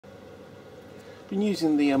Been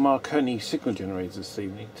using the Marconi signal generator this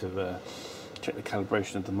evening to check the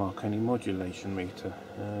calibration of the Marconi modulation meter.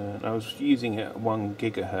 I was using it at 1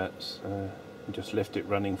 gigahertz and just left it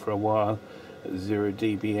running for a while at 0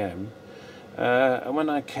 dBm. And when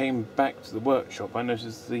I came back to the workshop, I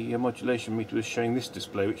noticed the modulation meter was showing this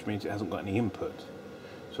display, which means it hasn't got any input.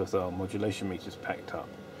 So I thought, oh, modulation meter's packed up.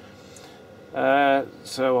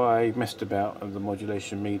 So I messed about with the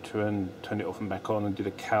modulation meter and turned it off and back on and did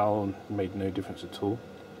a cal and made no difference at all.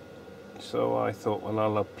 So I thought, well,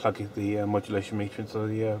 I'll plug the modulation meter into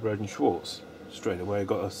the Rohde & Schwarz. Straight away I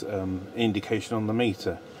got an indication on the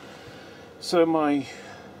meter. So my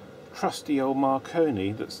trusty old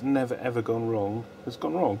Marconi that's never ever gone wrong has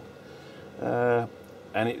gone wrong.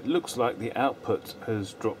 And it looks like the output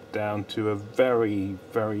has dropped down to a very,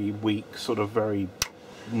 very weak, sort of very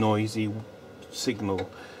noisy signal.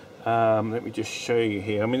 Let me just show you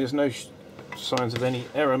here. I mean, there's no signs of any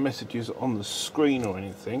error messages on the screen or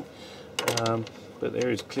anything, but there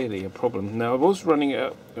is clearly a problem. Now, I was running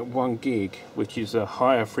it at 1 gig, which is a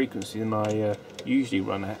higher frequency than I usually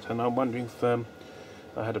run at, and I'm wondering if I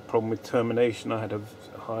had a problem with termination. I had a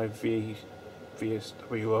high VSWR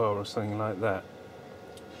or something like that.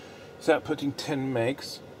 It's outputting 10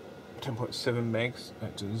 megs. 10.7 megs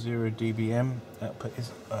at 0 dBm. Output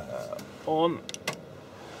is on,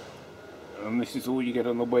 and this is all you get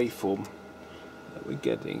on the waveform. We're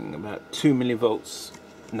getting about 2 millivolts.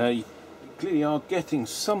 Now you clearly are getting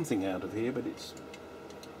something out of here, but it's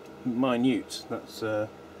minute. That's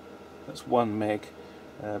 1 meg,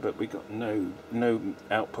 but we got no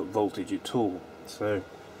output voltage at all. So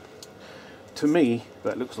to me,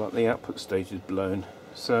 that looks like the output stage is blown.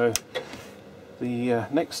 So the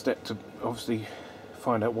next step to obviously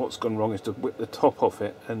find out what's gone wrong is to whip the top off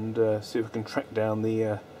it and see if we can track down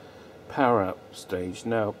the power out stage.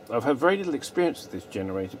 Now, I've had very little experience with this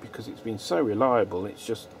generator because it's been so reliable. It's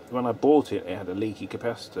just, when I bought it, it had a leaky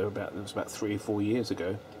capacitor it was about 3 or 4 years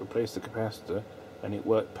ago. Replaced the capacitor and it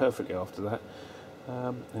worked perfectly after that.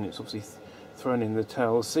 And it's obviously thrown in the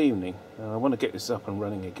towel this evening. I want to get this up and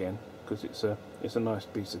running again because it's a nice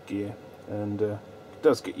piece of gear, and it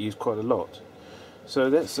does get used quite a lot. So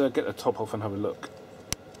let's get the top off and have a look.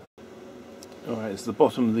 Alright, it's the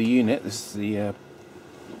bottom of the unit. This is the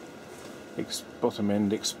bottom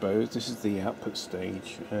end exposed. This is the output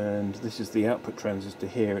stage, and this is the output transistor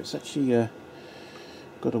here. It's actually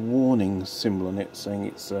got a warning symbol on it saying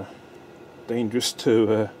it's dangerous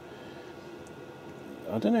to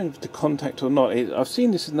I don't know if to contact or not. I've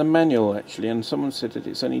seen this in the manual actually, and someone said that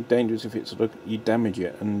it's only dangerous if it's sort of you damage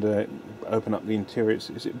it and open up the interior. Is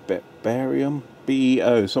it barium?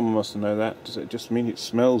 BEO. Someone must know that. Does it just mean it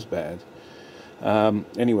smells bad?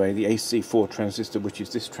 Anyway, the AC4 transistor, which is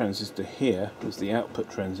this transistor here, is the output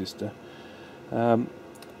transistor.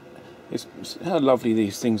 It's how lovely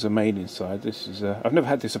these things are made inside. This is I've never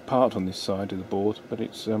had this apart on this side of the board, but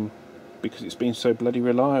it's because it's been so bloody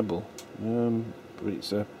reliable. But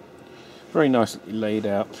it's very nicely laid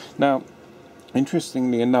out. Now,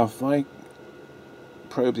 interestingly enough, I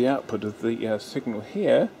probe the output of the signal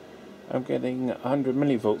here. I'm getting 100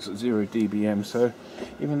 millivolts at 0 dBm, so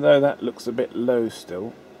even though that looks a bit low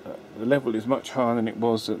still, the level is much higher than it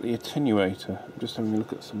was at the attenuator. I'm just having a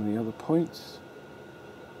look at some of the other points.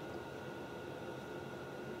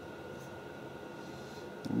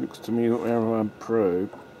 It looks to me that wherever I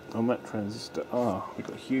probe on that transistor, we've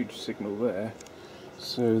got a huge signal there.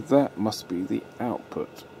 So that must be the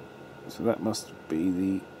output. So that must be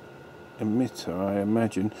the emitter, I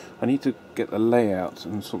imagine. I need to get the layout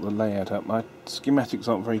and sort the layout out. My schematics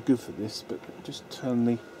aren't very good for this, but just turn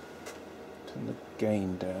the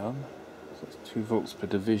gain down. So it's 2 volts per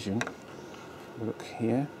division. Look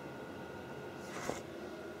here.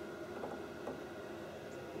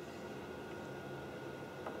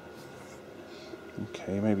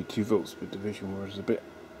 Okay, maybe 2 volts per division, whereas a bit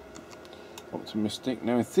optimistic.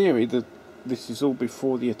 Now in theory this is all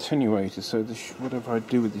before the attenuator, so whatever I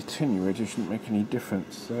do with the attenuator shouldn't make any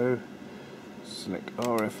difference. So select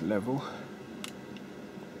RF level,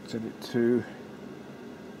 set it to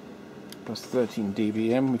plus 13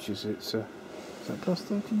 dBm, which is is that plus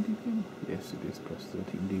 13 dBm? Yes, it is plus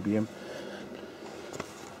 13 dBm.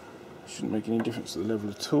 Shouldn't make any difference to the level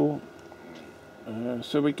at all.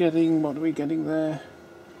 So we're getting, what are we getting there?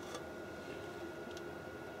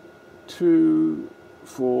 2,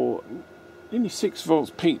 4, nearly 6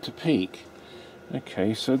 volts peak to peak.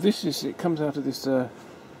 Okay, so it comes out of this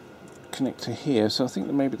connector here, so I think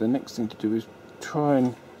that maybe the next thing to do is try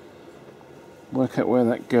and work out where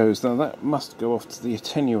that goes. Now that must go off to the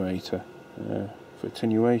attenuator for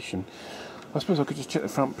attenuation. I suppose I could just check the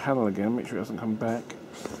front panel again, make sure it hasn't come back.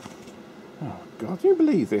 Oh, God, do you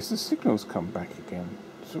believe this? The signal's come back again.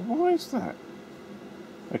 So why is that?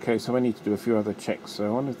 Okay, so I need to do a few other checks. So I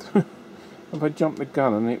wanted to if I jumped the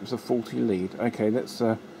gun and it was a faulty lead. Okay, let's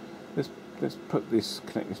put this,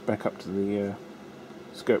 connect this back up to the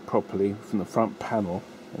scope properly from the front panel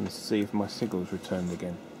and see if my signal's returned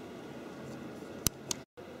again.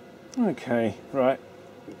 Okay, right.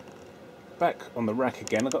 Back on the rack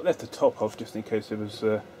again. I got left the top off just in case there was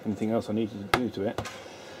anything else I needed to do to it.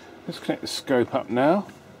 Let's connect the scope up now.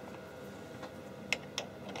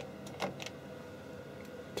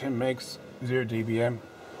 10 megs, 0 dBm.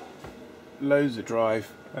 Loads of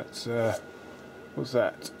drive. That's what's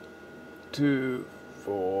that? 2,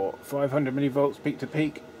 4, 500 millivolts peak to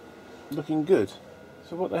peak. Looking good.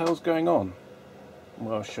 So what the hell's going on?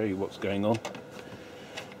 Well, I'll show you what's going on.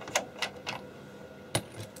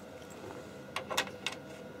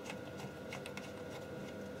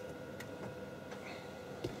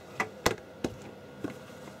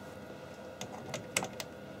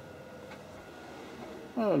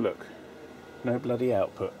 Oh look, no bloody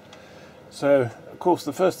output. So of course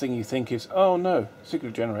the first thing you think is, oh no,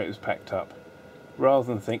 signal generator's packed up. Rather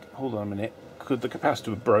than think, hold on a minute, could the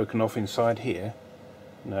capacitor have broken off inside here?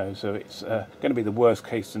 No, so it's going to be the worst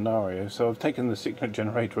case scenario. So I've taken the signal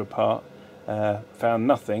generator apart, found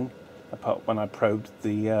nothing apart when I probed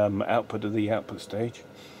the output of the output stage.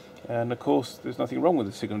 And of course there's nothing wrong with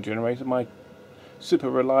the signal generator. My super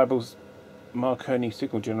reliable Marconi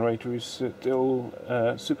signal generator is still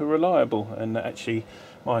super reliable, and actually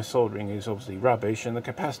my soldering is obviously rubbish and the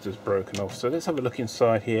capacitor's broken off. So let's have a look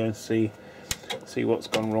inside here and see what's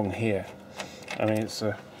gone wrong here. I mean,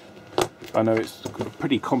 I know it's a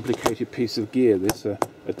pretty complicated piece of gear, this a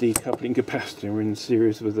decoupling capacitor in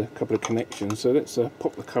series with a couple of connections. So let's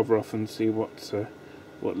pop the cover off and see what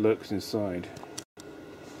lurks inside.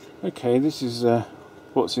 Okay, this is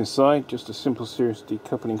what's inside, just a simple series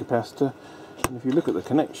decoupling capacitor. And if you look at the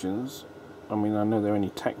connections, I mean, I know they're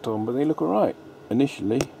only tacked on, but they look alright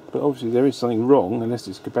initially. But obviously there is something wrong unless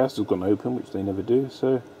this capacitor's gone open, which they never do.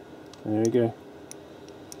 So there we go.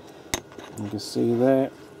 You can see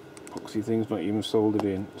there, epoxy thing's not even soldered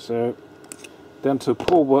in. So down to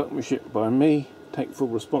poor workmanship by me. Take full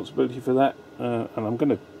responsibility for that. And I'm going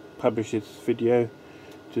to publish this video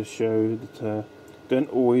to show that don't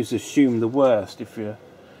always assume the worst. If you've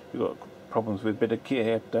got problems with a bit of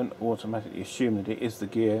gear, don't automatically assume that it is the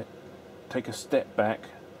gear. Take a step back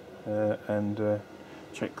and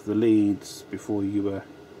check the leads before you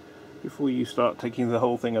start taking the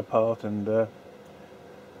whole thing apart and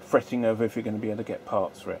fretting over if you're going to be able to get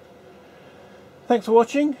parts for it. Thanks for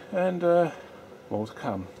watching, and more to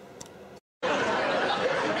come.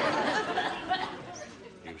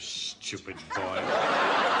 You stupid boy.